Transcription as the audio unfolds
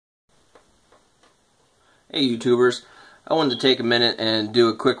Hey YouTubers, I wanted to take a minute and do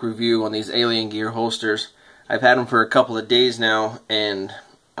a quick review on these Alien Gear holsters. I've had them for a couple of days now and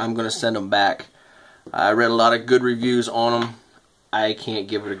I'm going to send them back. I read a lot of good reviews on them. I can't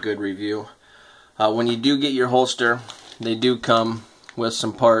give it a good review. When you do get your holster, they do come with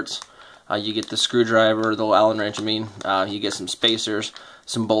some parts. You get the screwdriver, the little Allen wrench, you get some spacers,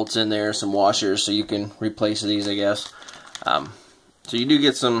 some bolts in there, some washers so you can replace these, I guess. So you do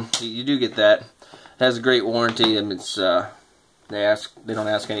get that. It has a great warranty, and it's they don't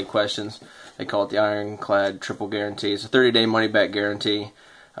ask any questions. They call it the ironclad triple guarantee. It's a 30-day money-back guarantee.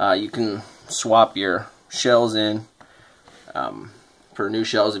 You can swap your shells in for new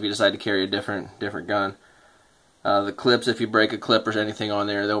shells if you decide to carry a different gun. The clips, if you break a clip or anything on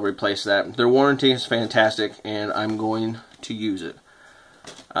there, they'll replace that. Their warranty is fantastic, and I'm going to use it.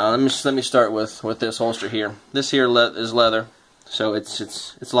 Let me start with this holster here. This here is leather. So it's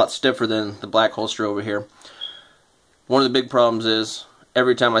a lot stiffer than the black holster over here. One of the big problems is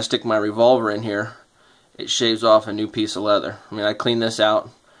every time I stick my revolver in here, it shaves off a new piece of leather. I clean this out,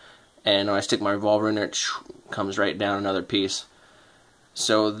 and when I stick my revolver in there, it comes right down another piece.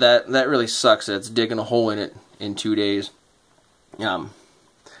 So that really sucks. It's digging a hole in it in 2 days. I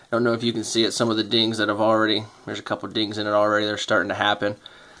don't know if you can see it. Some of the dings that there's a couple dings in it already. They're starting to happen.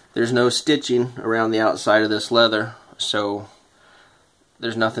 There's no stitching around the outside of this leather, so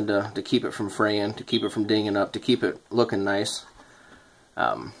there's nothing to keep it from fraying, to keep it from dinging up, to keep it looking nice.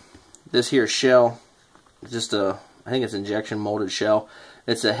 This here shell is just I think it's injection molded shell.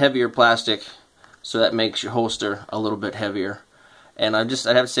 It's a heavier plastic, so that makes your holster a little bit heavier. And I have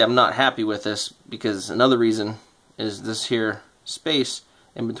to say I'm not happy with this, because another reason is this here space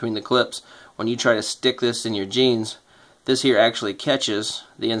in between the clips. When you try to stick this in your jeans, this here actually catches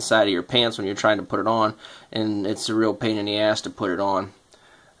the inside of your pants when you're trying to put it on, and it's a real pain in the ass to put it on.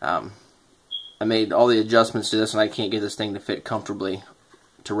 I made all the adjustments to this, and I can't get this thing to fit comfortably,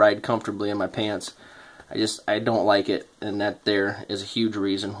 to ride comfortably in my pants. I don't like it, and that there is a huge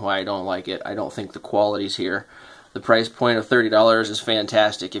reason why I don't like it. I don't think the quality's here. The price point of $30 is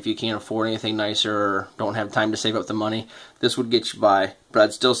fantastic. If you can't afford anything nicer or don't have time to save up the money, this would get you by, but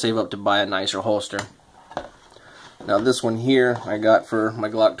I'd still save up to buy a nicer holster. Now this one here I got for my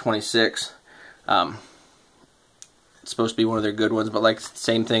Glock 26. It's supposed to be one of their good ones, but like the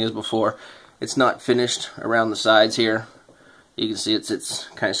same thing as before, it's not finished around the sides here. You can see it's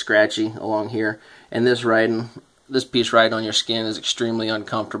kind of scratchy along here, and this piece riding on your skin is extremely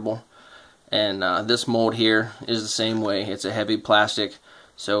uncomfortable. And this mold here is the same way. It's a heavy plastic,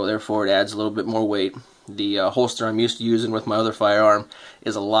 so therefore it adds a little bit more weight. The holster I'm used to using with my other firearm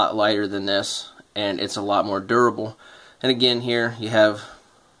is a lot lighter than this, and it's a lot more durable. And again, here you have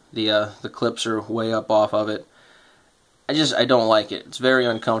the clips are way up off of it. I don't like it. It's very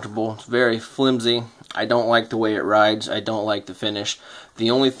uncomfortable. It's very flimsy. I don't like the way it rides. I don't like the finish.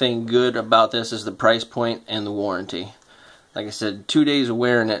 The only thing good about this is the price point and the warranty. Like I said, 2 days of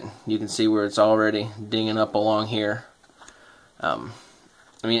wearing it, you can see where it's already dinging up along here.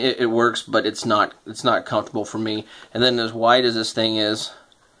 It works, but it's not comfortable for me. And then as wide as this thing is,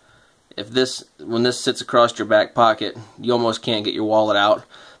 when this sits across your back pocket, you almost can't get your wallet out.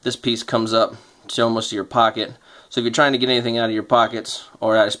 This piece comes up to almost your pocket. So if you're trying to get anything out of your pockets,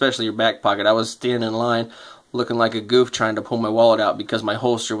 or especially your back pocket, I was standing in line looking like a goof trying to pull my wallet out because my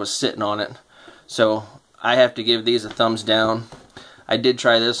holster was sitting on it. So I have to give these a thumbs down. I did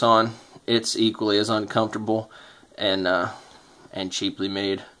try this on. It's equally as uncomfortable and cheaply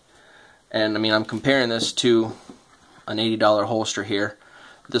made. And I'm comparing this to an $80 holster here.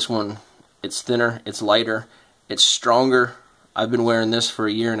 This one, it's thinner, it's lighter, it's stronger. I've been wearing this for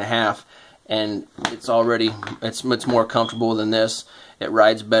a year and a half, and it's more comfortable than this. It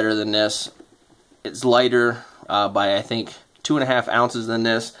rides better than this. It's lighter by I think 2.5 ounces than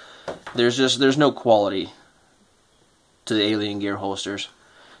this. There's no quality to the Alien Gear holsters.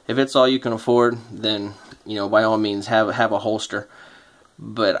 If it's all you can afford, then by all means have a holster.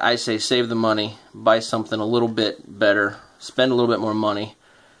 But I say save the money, buy something a little bit better, spend a little bit more money.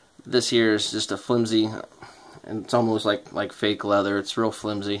 This here is just a flimsy, and it's almost like fake leather. It's real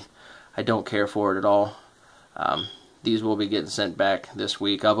flimsy. I don't care for it at all. These will be getting sent back this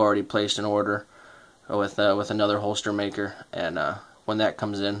week. I've already placed an order with another holster maker, and when that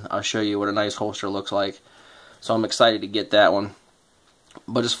comes in, I'll show you what a nice holster looks like. So I'm excited to get that one.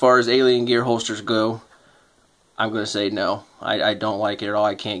 But as far as Alien Gear holsters go, I'm going to say no. I don't like it at all.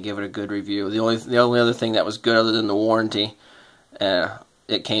 I can't give it a good review. The only other thing that was good other than the warranty,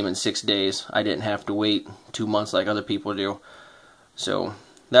 it came in 6 days. I didn't have to wait 2 months like other people do. So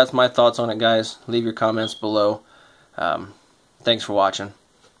that's my thoughts on it, guys. Leave your comments below. Thanks for watching.